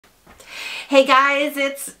Hey guys,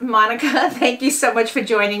 it's Monica. Thank you so much for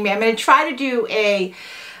joining me. I'm going to try to do a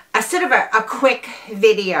sort of a quick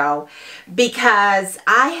video because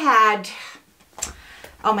I had,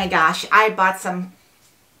 oh my gosh, I bought some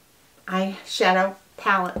eyeshadow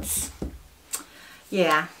palettes.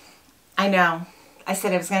 Yeah, I know. I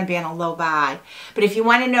said I was going to be on a low buy. But if you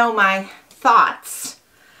want to know my thoughts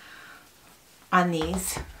on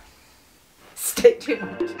these, stay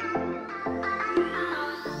tuned.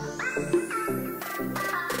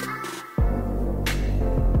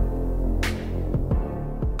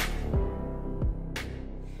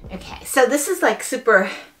 Okay, so this is like super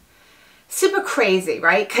crazy,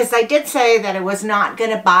 right? Because I did say that I was not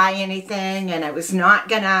going to buy anything and I was not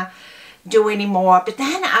going to do any more. But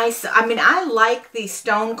then I like the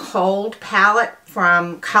Stone Cold palette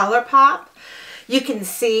from ColourPop. You can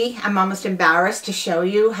see, I'm almost embarrassed to show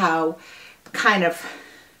you how kind of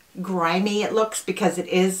grimy it looks because it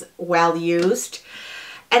is well used.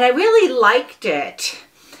 And I really liked it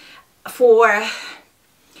for,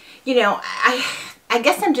 you know, I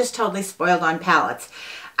guess I'm just totally spoiled on palettes.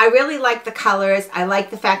 I really like the colors. I like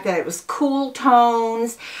the fact that it was cool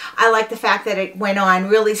tones. I like the fact that it went on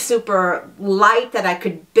really super light, that I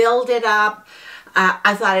could build it up.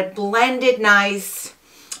 I thought it blended nice,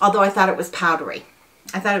 although I thought it was powdery.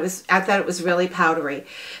 I thought it was really powdery.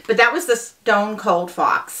 But that was the Stone Cold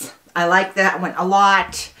Fox. I like that one a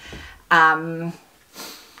lot. I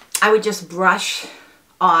would just brush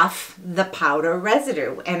off the powder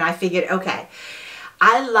residue, and I figured, okay,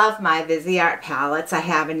 I love my Viseart palettes. I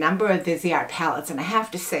have a number of Viseart palettes, and I have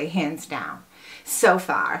to say, hands down, so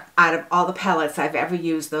far, out of all the palettes I've ever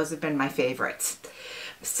used, those have been my favorites.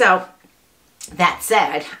 So, that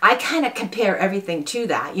said, I kind of compare everything to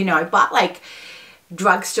that. You know, I bought like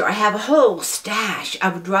drugstore. I have a whole stash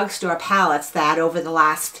of drugstore palettes that over the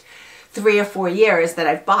last 3 or 4 years that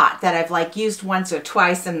I've bought, that I've like used once or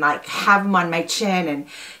twice and like have them on my chin, and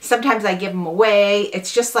sometimes I give them away.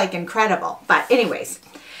 It's just like incredible. But anyways,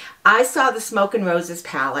 I saw the Smoke and Roses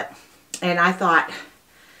palette and I thought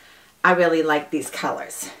I really like these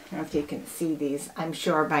colors. I don't know if you can see these. I'm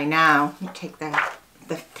sure by now, let me take the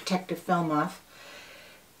protective film off.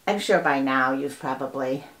 I'm sure by now you've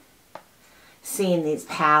probably seen these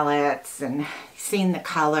palettes and seen the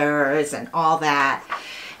colors and all that.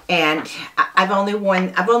 And I've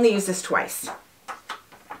only used this twice.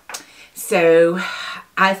 So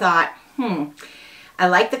I thought, I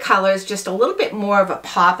like the colors, just a little bit more of a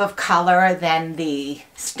pop of color than the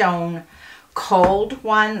Stone Cold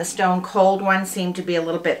one. The Stone Cold one seemed to be a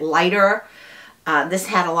little bit lighter. This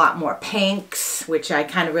had a lot more pinks, which I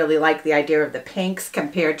kind of really like the idea of the pinks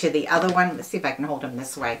compared to the other one. Let's see if I can hold them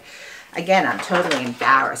this way. Again, I'm totally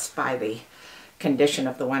embarrassed by the condition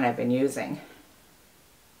of the one I've been using.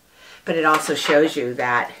 But it also shows you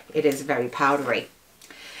that it is very powdery.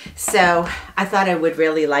 So I thought I would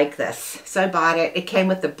really like this. So I bought it. It came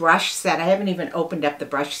with the brush set. I haven't even opened up the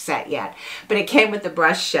brush set yet. But it came with the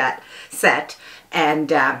brush set.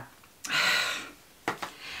 And I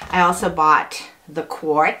also bought the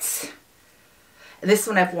quartz. This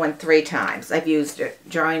one I've worn 3 times. I've used it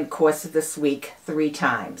during the course of this week 3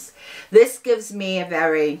 times. This gives me a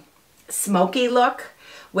very smoky look,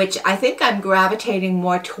 which I think I'm gravitating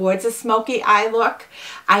more towards a smoky eye look.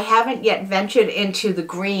 I haven't yet ventured into the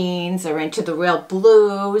greens or into the real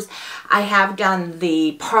blues. I have done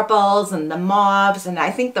the purples and the mauves, and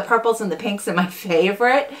I think the purples and the pinks are my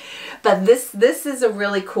favorite. But this is a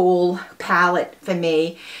really cool palette for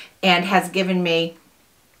me and has given me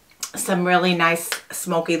some really nice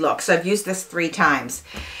smoky looks. So I've used this 3 times.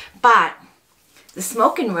 But the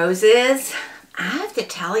Smoke and Roses, I have to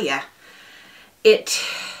tell you, it's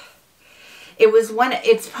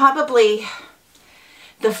probably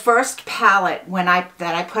the first palette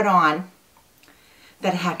that I put on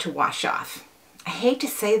that I had to wash off. I hate to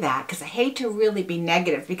say that because I hate to really be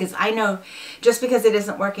negative, because I know just because it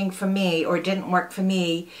isn't working for me or didn't work for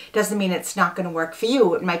me doesn't mean it's not going to work for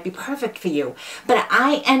you. It might be perfect for you. But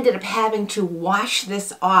I ended up having to wash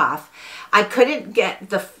this off. I couldn't get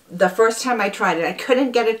the first time I tried it, I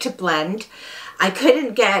couldn't get it to blend. I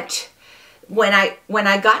couldn't get, when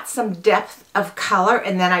I got some depth of color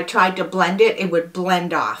and then I tried to blend it, it would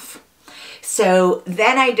blend off. So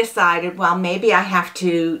then I decided, well, maybe I have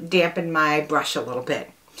to dampen my brush a little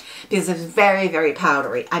bit because it's very, very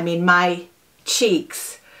powdery. I mean, my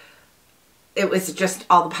cheeks, it was just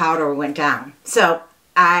all the powder went down. So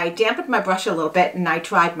I dampened my brush a little bit and I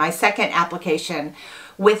tried my second application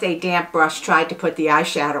with a damp brush, tried to put the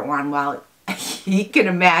eyeshadow on. Well, you can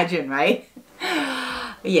imagine, right?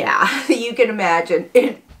 Yeah, you can imagine.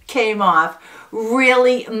 It came off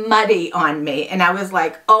really muddy on me. And I was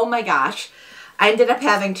like, oh my gosh. I ended up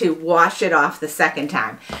having to wash it off the second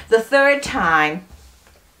time. The third time,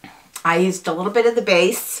 I used a little bit of the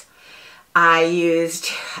base. I used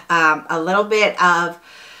a little bit of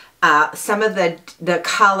some of the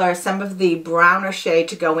color, some of the browner shade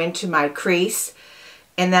to go into my crease.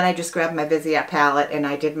 And then I just grabbed my Viseart palette and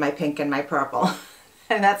I did my pink and my purple.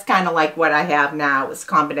 And that's kind of like what I have now. It's a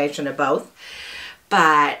combination of both.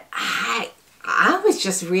 But I was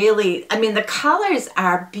just really, I mean, the colors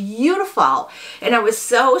are beautiful. And I was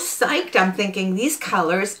so psyched. I'm thinking these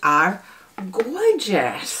colors are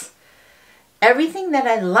gorgeous. Everything that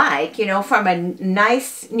I like, you know, from a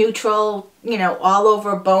nice neutral, you know, all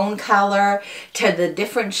over bone color to the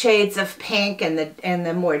different shades of pink and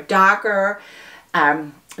the more darker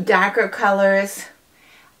colors.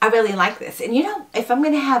 I really like this. And you know, if I'm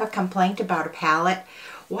going to have a complaint about a palette,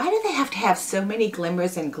 why do they have to have so many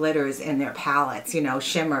glimmers and glitters in their palettes, you know,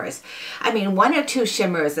 shimmers? I mean, 1 or 2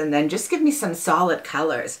 shimmers and then just give me some solid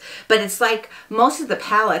colors. But it's like most of the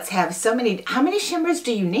palettes have so many. How many shimmers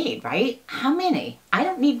do you need, right? How many? I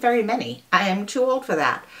don't need very many. I am too old for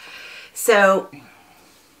that. So,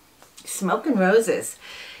 Smoke and Roses.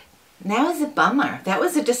 That was a bummer. That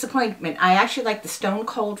was a disappointment. I actually like the Stone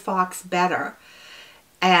Cold Fox better.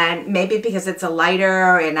 And maybe because it's a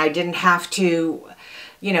lighter and I didn't have to,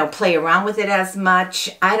 you know, play around with it as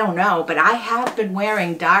much. I don't know, but I have been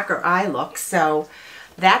wearing darker eye looks, so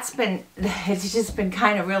it's just been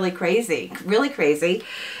kind of really crazy.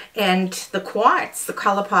 And the quartz, the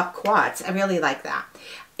ColourPop quartz, I really like that.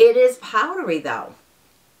 It is powdery though.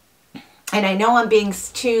 And I know I'm being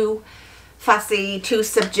too fussy, too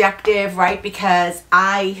subjective, right? Because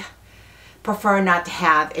I prefer not to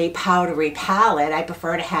have a powdery palette. I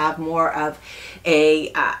prefer to have more of I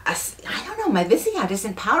don't know, my Viseart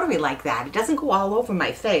isn't powdery like that. It doesn't go all over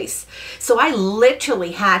my face. So I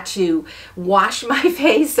literally had to wash my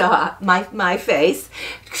face off, my face,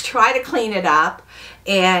 try to clean it up.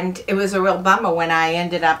 And it was a real bummer when I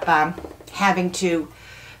ended up having to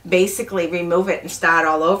basically remove it and start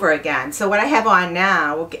all over again. So what I have on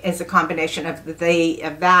now is a combination of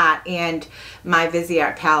that and my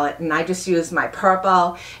Viseart palette, and I just use my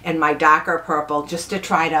purple and my darker purple just to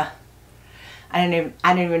try to, I don't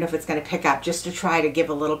even know if it's going to pick up, just to try to give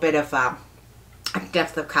a little bit of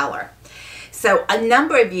depth of color. So a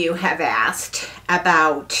number of you have asked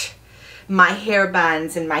about my hair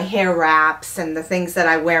buns and my hair wraps and the things that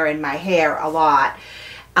I wear in my hair a lot.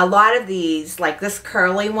 A lot of these, like this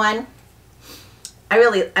curly one, I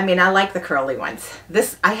like the curly ones.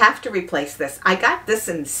 This, I have to replace this. I got this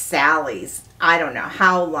in Sally's, I don't know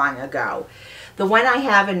how long ago. The one I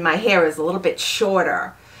have in my hair is a little bit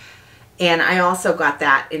shorter. And I also got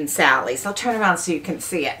that in Sally's. I'll turn around so you can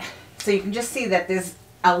see it. So you can just see that there's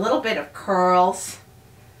a little bit of curls.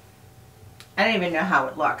 I don't even know how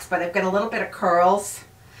it looks, but I've got a little bit of curls.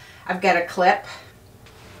 I've got a clip.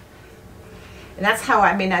 And that's how,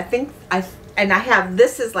 I have,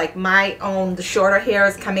 this is like my own, the shorter hair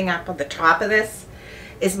is coming up on the top of this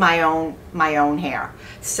is my own hair.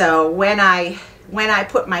 So when I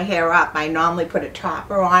put my hair up, I normally put a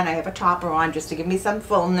topper on. I have a topper on just to give me some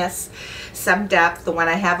fullness, some depth. The one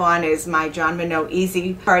I have on is my John Minnow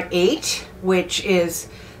Easy Part 8, which is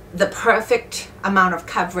the perfect amount of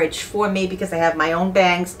coverage for me because I have my own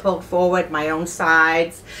bangs pulled forward, my own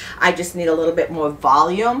sides. I just need a little bit more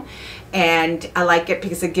volume, and I like it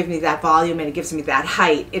because it gives me that volume and it gives me that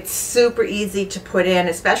height. It's super easy to put in,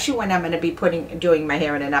 especially when I'm going to be doing my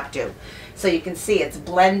hair in an updo. So you can see it's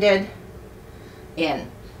blended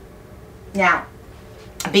in. Now,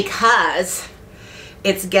 because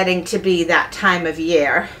it's getting to be that time of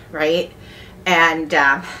year, right? And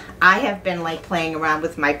I have been like playing around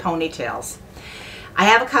with my ponytails. I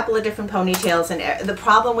have a couple of different ponytails, and the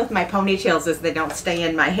problem with my ponytails is they don't stay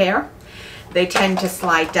in my hair. They tend to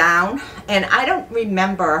slide down, and I don't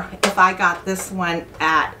remember if I got this one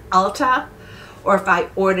at Ulta or if I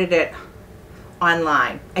ordered it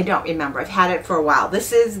online. I don't remember. I've had it for a while.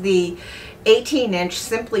 This is the 18-inch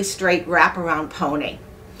Simply Straight Wraparound Pony.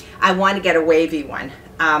 I want to get a wavy one,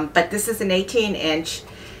 but this is an 18-inch,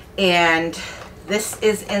 and this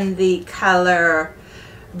is in the color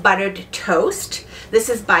Buttered Toast. This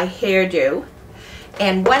is by Hairdo.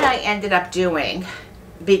 And what I ended up doing,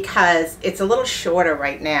 because it's a little shorter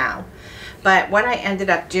right now, but what I ended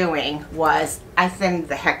up doing was I thinned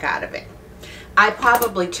the heck out of it. I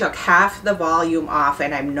probably took half the volume off,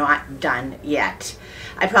 and I'm not done yet.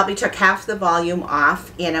 I probably took half the volume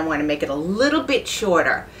off, and I want to make it a little bit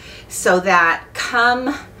shorter so that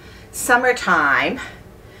come summertime,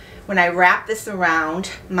 when I wrap this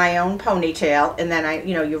around my own ponytail, and then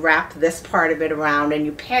you wrap this part of it around and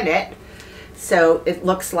you pin it so it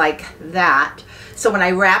looks like that. So when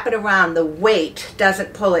I wrap it around, the weight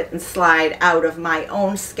doesn't pull it and slide out of my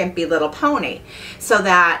own skimpy little pony. So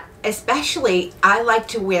that, especially, I like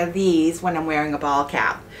to wear these when I'm wearing a ball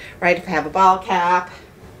cap, right? If I have a ball cap,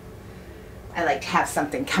 I like to have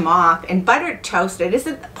something come off. And buttered toast, it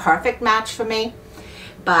isn't the perfect match for me,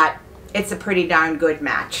 but it's a pretty darn good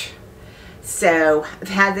match. So I've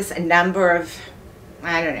had this a number of,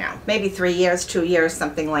 I don't know, maybe 3 years, 2 years,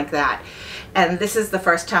 something like that. And this is the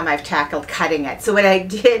first time I've tackled cutting it. So what I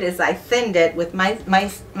did is I thinned it with my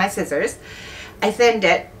scissors. I thinned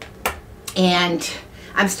it, and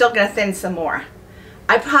I'm still going to thin some more.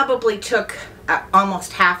 I probably took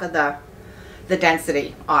almost half of the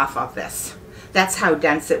density off of this. That's how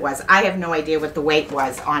dense it was. I have no idea what the weight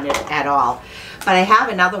was on it at all. But I have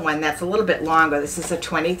another one that's a little bit longer. This is a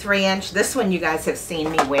 23 inch. This one you guys have seen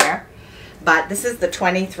me wear. But this is the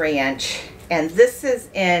 23 inch. And this is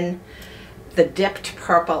in the dipped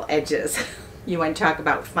purple edges. You want to talk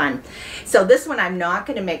about fun. So this one I'm not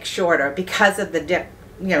going to make shorter because of the dip,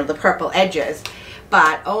 the purple edges.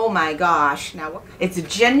 But oh my gosh, now it's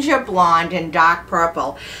ginger blonde and dark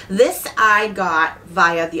purple. This I got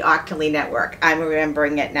via the Octoly network. I'm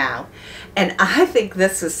remembering it now. And I think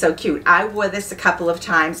this is so cute. I wore this a couple of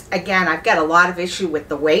times. Again, I've got a lot of issue with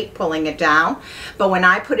the weight pulling it down. But when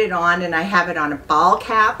I put it on and I have it on a ball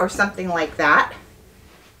cap or something like that,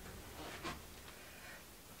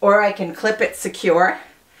 or I can clip it secure,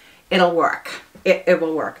 it'll work. It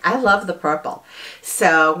will work. I love the purple.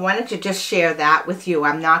 So wanted to just share that with you.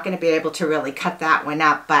 I'm not going to be able to really cut that one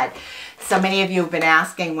up, but so many of you have been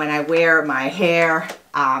asking when I wear my hair,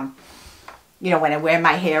 when I wear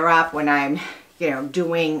my hair up, when I'm,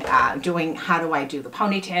 doing how do I do the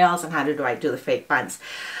ponytails and how do I do the fake buns.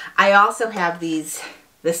 I also have this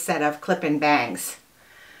set of clip-in bangs,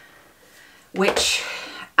 which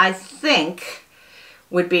I think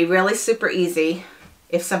would be really super easy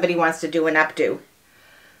if somebody wants to do an updo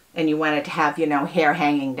and you want it to have, hair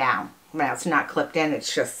hanging down. Well, it's not clipped in,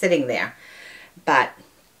 it's just sitting there. But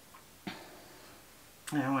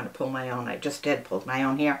I don't want to pull my own. I just did pull my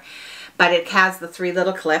own hair. But it has the 3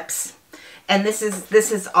 little clips. And this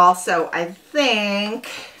is also, I think,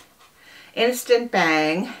 Instant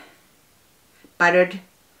Bang buttered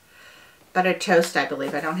toast, I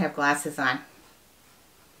believe. I don't have glasses on.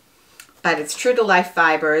 But it's true to life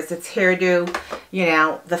fibers. It's hairdo.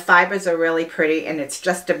 The fibers are really pretty, and it's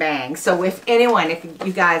just a bang. So if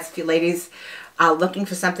you ladies are looking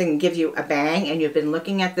for something to give you a bang, and you've been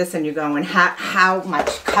looking at this and you're going, how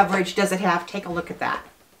much coverage does it have? Take a look at that.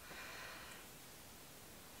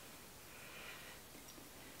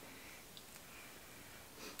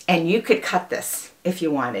 And you could cut this if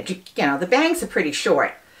you wanted. The bangs are pretty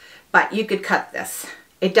short, but you could cut this.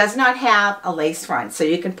 It does not have a lace front, so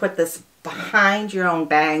you can put this behind your own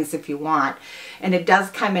bangs if you want. And it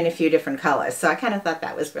does come in a few different colors, so I kind of thought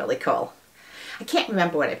that was really cool. I can't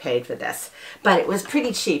remember what I paid for this, but it was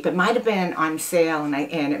pretty cheap. It might have been on sale, and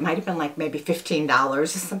it might have been like maybe $15 or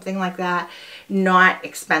something like that. Not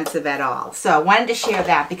expensive at all. So I wanted to share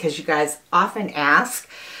that because you guys often ask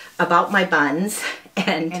about my buns.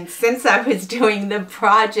 And since I was doing the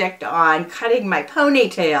project on cutting my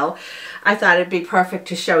ponytail, I thought it'd be perfect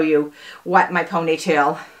to show you what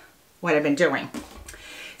I've been doing.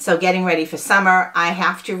 So getting ready for summer, I'm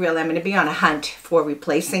going to be on a hunt for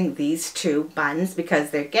replacing these 2 buns because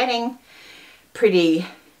they're getting pretty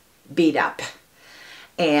beat up.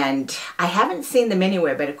 And I haven't seen them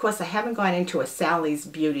anywhere, but of course I haven't gone into a Sally's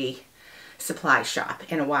Beauty supply shop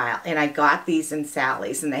in a while. And I got these in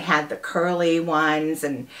Sally's, and they had the curly ones,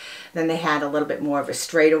 and then they had a little bit more of a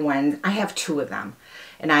straighter one. I have 2 of them,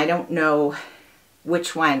 and I don't know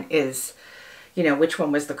which one is, which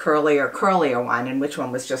one was the curlier one and which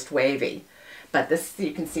one was just wavy. But this,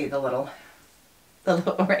 you can see the little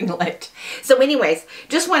ringlet. So anyways,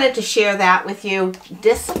 just wanted to share that with you.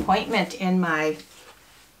 Disappointment.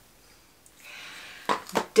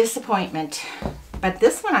 But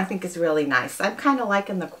this one I think is really nice. I'm kind of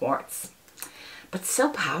liking the quartz, but so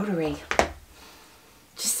powdery.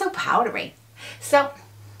 Just so powdery. So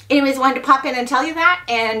anyways, wanted to pop in and tell you that,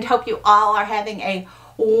 and hope you all are having a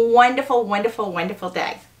wonderful, wonderful, wonderful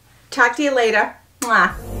day. Talk to you later.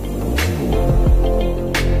 Mwah.